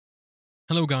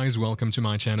Hello guys, welcome to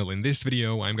my channel. In this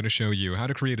video, I'm going to show you how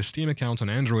to create a Steam account on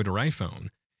Android or iPhone.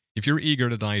 If you're eager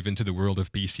to dive into the world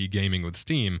of PC gaming with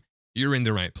Steam, you're in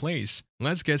the right place.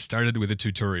 Let's get started with the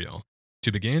tutorial.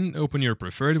 To begin, open your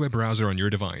preferred web browser on your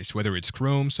device, whether it's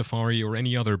Chrome, Safari, or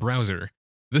any other browser.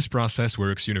 This process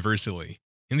works universally.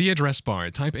 In the address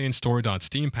bar, type in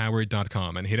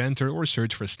store.steampowered.com and hit enter or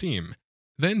search for Steam.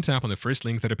 Then tap on the first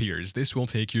link that appears. This will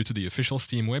take you to the official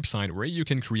Steam website where you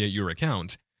can create your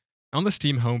account. On the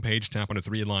Steam homepage, tap on the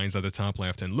three lines at the top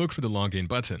left and look for the login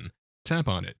button. Tap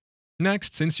on it.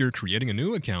 Next, since you're creating a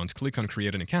new account, click on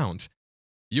Create an Account.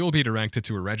 You'll be directed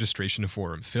to a registration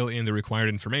form. Fill in the required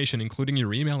information, including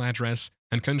your email address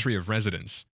and country of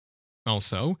residence.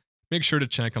 Also, make sure to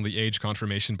check on the age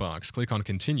confirmation box. Click on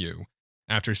Continue.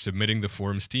 After submitting the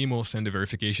form, Steam will send a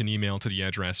verification email to the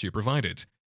address you provided.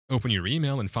 Open your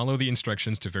email and follow the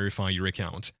instructions to verify your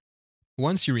account.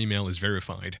 Once your email is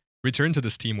verified, return to the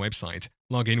Steam website,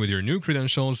 log in with your new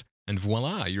credentials, and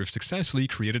voila, you've successfully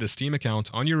created a Steam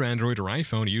account on your Android or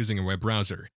iPhone using a web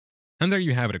browser. And there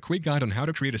you have it, a quick guide on how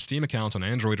to create a Steam account on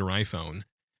Android or iPhone.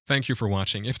 Thank you for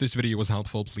watching. If this video was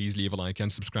helpful, please leave a like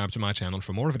and subscribe to my channel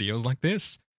for more videos like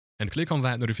this. And click on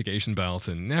that notification bell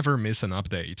to never miss an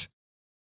update.